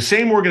 The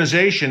same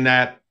organization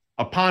that,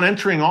 upon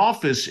entering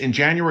office in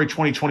January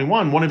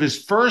 2021, one of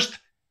his first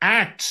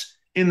acts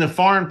in the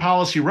foreign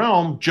policy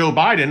realm, Joe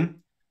Biden,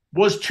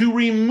 was to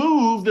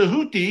remove the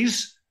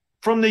Houthis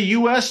from the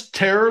U.S.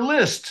 terror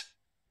list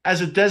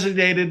as a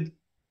designated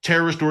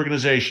terrorist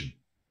organization.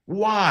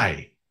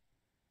 Why?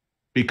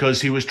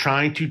 Because he was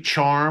trying to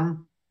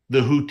charm the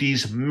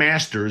Houthis'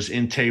 masters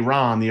in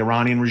Tehran, the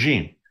Iranian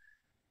regime.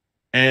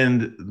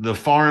 And the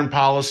foreign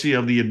policy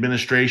of the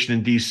administration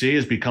in D.C.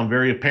 has become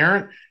very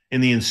apparent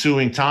in the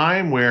ensuing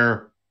time,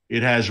 where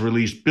it has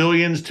released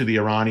billions to the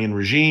Iranian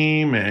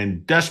regime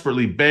and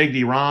desperately begged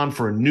Iran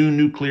for a new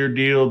nuclear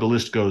deal. The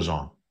list goes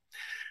on.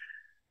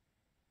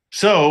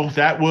 So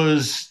that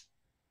was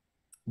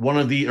one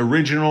of the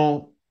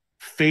original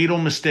fatal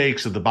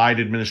mistakes of the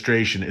Biden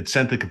administration. It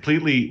sent the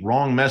completely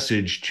wrong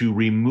message to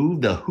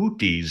remove the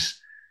Houthis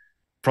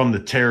from the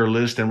terror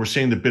list, and we're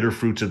seeing the bitter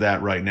fruits of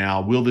that right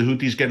now. Will the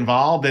Houthis get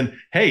involved? And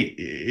hey,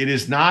 it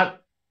is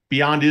not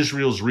beyond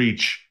Israel's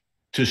reach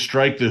to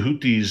strike the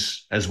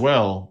Houthis as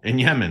well in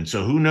Yemen.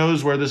 So who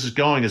knows where this is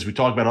going as we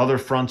talk about other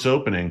fronts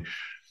opening.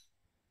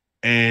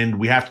 And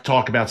we have to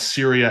talk about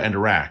Syria and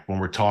Iraq when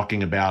we're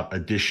talking about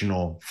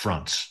additional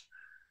fronts.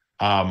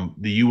 The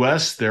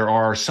U.S., there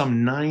are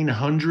some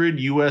 900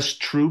 U.S.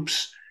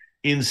 troops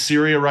in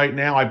Syria right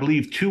now. I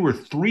believe 2,000 or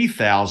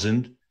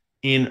 3,000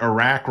 in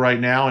Iraq right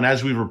now. And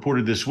as we've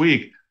reported this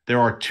week, there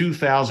are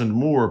 2,000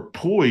 more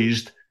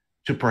poised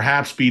to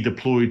perhaps be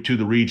deployed to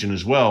the region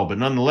as well. But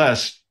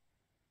nonetheless,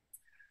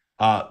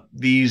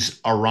 these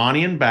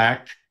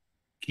Iranian-backed,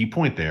 key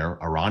point there,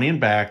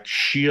 Iranian-backed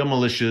Shia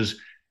militias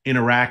in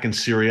Iraq and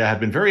Syria have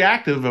been very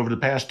active over the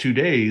past 2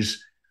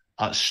 days,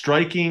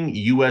 striking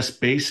U.S.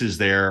 bases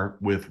there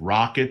with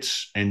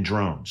rockets and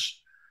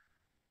drones.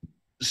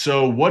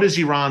 So what is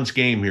Iran's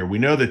game here? We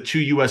know that 2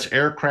 U.S.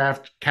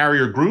 aircraft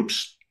carrier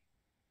groups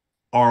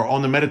are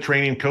on the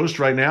Mediterranean coast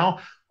right now,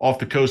 off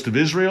the coast of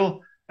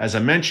Israel. As I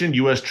mentioned,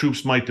 U.S.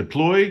 troops might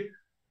deploy.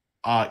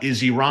 What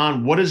is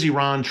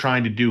Iran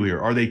trying to do here?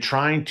 Are they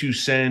trying to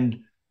send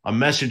a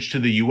message to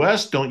the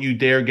U.S., don't you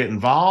dare get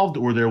involved,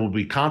 or there will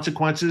be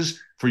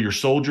consequences for your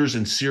soldiers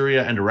in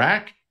Syria and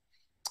Iraq?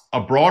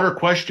 A broader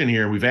question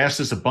here, we've asked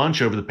this a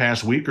bunch over the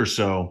past week or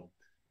so,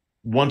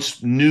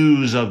 once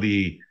news of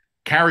the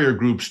carrier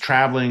groups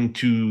traveling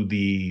to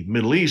the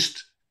Middle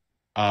East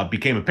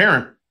became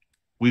apparent,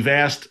 we've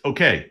asked,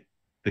 okay,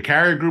 the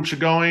carrier groups are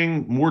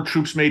going, more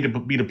troops may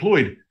be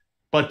deployed,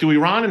 but do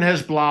Iran and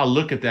Hezbollah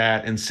look at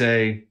that and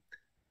say,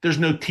 there's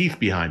no teeth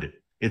behind it?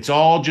 It's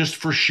all just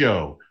for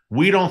show.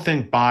 We don't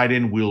think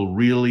Biden will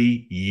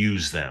really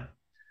use them.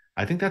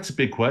 I think that's a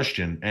big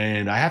question.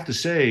 And I have to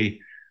say,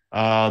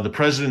 the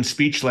president's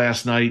speech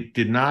last night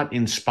did not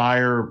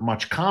inspire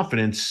much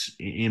confidence,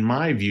 in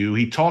my view.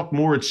 He talked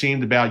more, it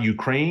seemed, about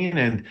Ukraine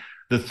and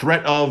the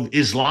threat of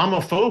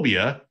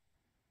Islamophobia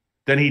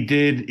than he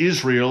did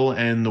Israel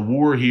and the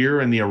war here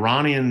and the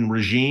Iranian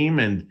regime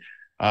and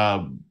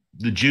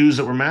the Jews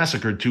that were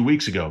massacred 2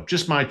 weeks ago.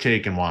 Just my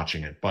take in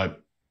watching it.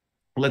 But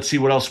let's see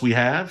what else we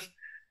have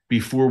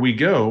before we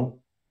go.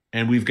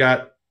 And we've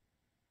got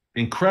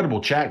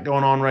incredible chat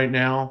going on right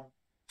now.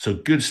 So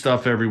good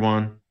stuff,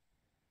 everyone.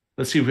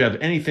 Let's see if we have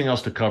anything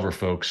else to cover,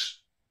 folks,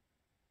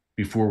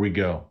 before we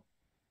go.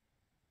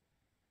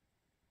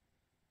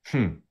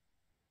 I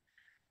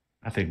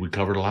think we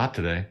covered a lot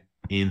today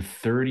in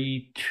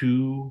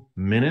 32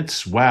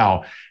 minutes.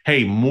 Wow.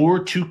 Hey,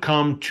 more to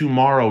come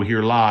tomorrow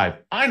here live.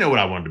 I know what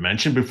I wanted to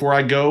mention before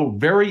I go.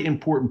 Very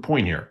important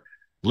point here.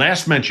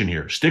 Last mention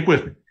here. Stick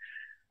with me.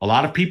 A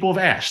lot of people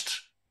have asked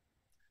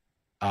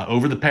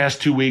over the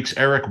past 2 weeks,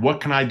 Eric,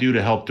 what can I do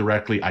to help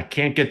directly? I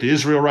can't get to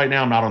Israel right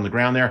now. I'm not on the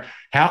ground there.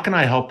 How can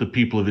I help the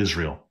people of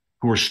Israel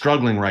who are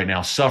struggling right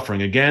now,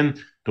 suffering?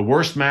 Again, the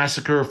worst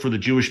massacre for the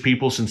Jewish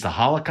people since the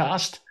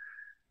Holocaust.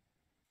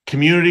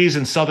 Communities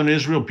in southern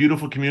Israel,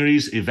 beautiful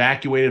communities,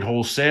 evacuated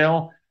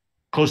wholesale.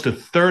 Close to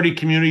 30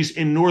 communities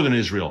in northern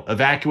Israel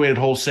evacuated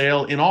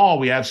wholesale. In all,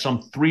 we have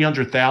some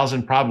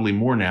 300,000, probably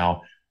more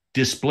now,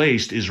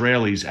 displaced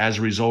Israelis as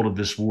a result of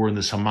this war and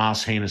this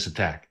Hamas heinous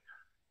attack.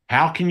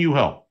 How can you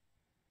help?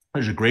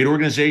 There's a great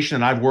organization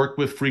that I've worked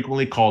with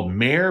frequently called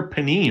Meir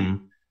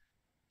Panim.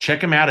 Check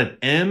them out at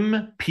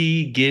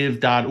mpgive.org.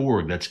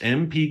 That's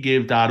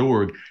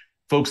mpgive.org.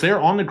 Folks,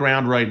 they're on the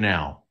ground right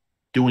now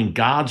doing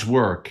God's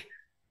work,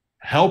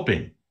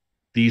 helping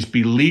these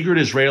beleaguered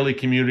Israeli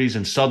communities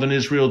in southern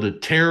Israel, the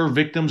terror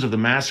victims of the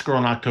massacre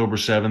on October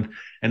 7th,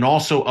 and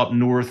also up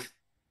north,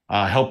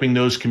 helping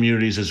those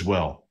communities as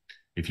well.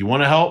 If you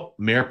want to help,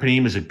 Meir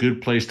Panim is a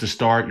good place to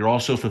start. You're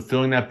also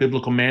fulfilling that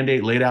biblical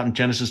mandate laid out in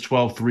Genesis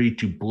 12:3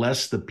 to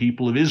bless the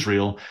people of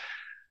Israel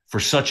for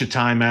such a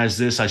time as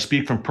this. I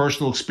speak from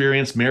personal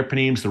experience. Meir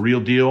Panim's the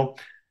real deal.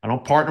 I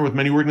don't partner with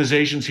many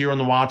organizations here on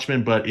the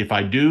Watchman, but if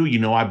I do, you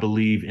know I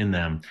believe in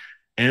them.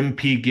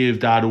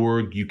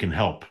 mpgive.org, you can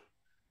help.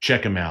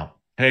 Check him out.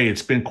 Hey,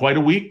 it's been quite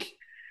a week,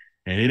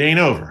 and it ain't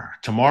over.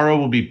 Tomorrow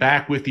we'll be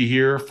back with you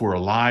here for a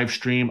live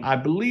stream. I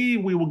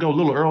believe we will go a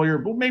little earlier,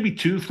 but maybe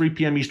 3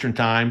 p.m. Eastern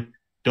time.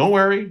 Don't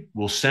worry.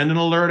 We'll send an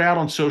alert out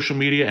on social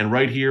media and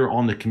right here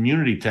on the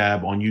community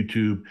tab on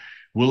YouTube.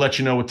 We'll let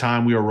you know what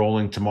time we are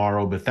rolling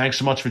tomorrow. But thanks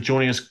so much for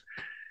joining us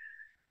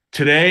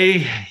today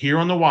here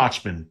on The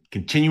Watchman.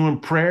 Continue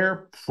in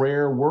prayer.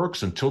 Prayer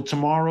works. Until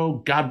tomorrow,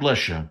 God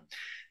bless you.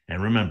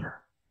 And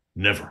remember,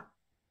 never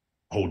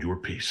hold your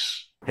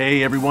peace.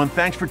 Hey everyone,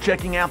 thanks for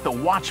checking out the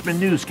Watchman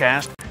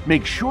Newscast.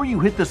 Make sure you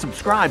hit the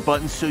subscribe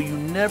button so you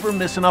never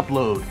miss an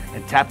upload,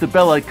 and tap the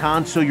bell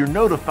icon so you're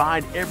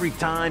notified every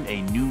time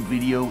a new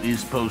video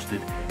is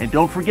posted. And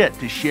don't forget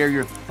to share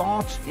your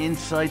thoughts,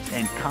 insights,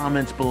 and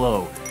comments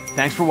below.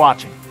 Thanks for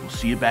watching. We'll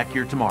see you back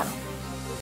here tomorrow.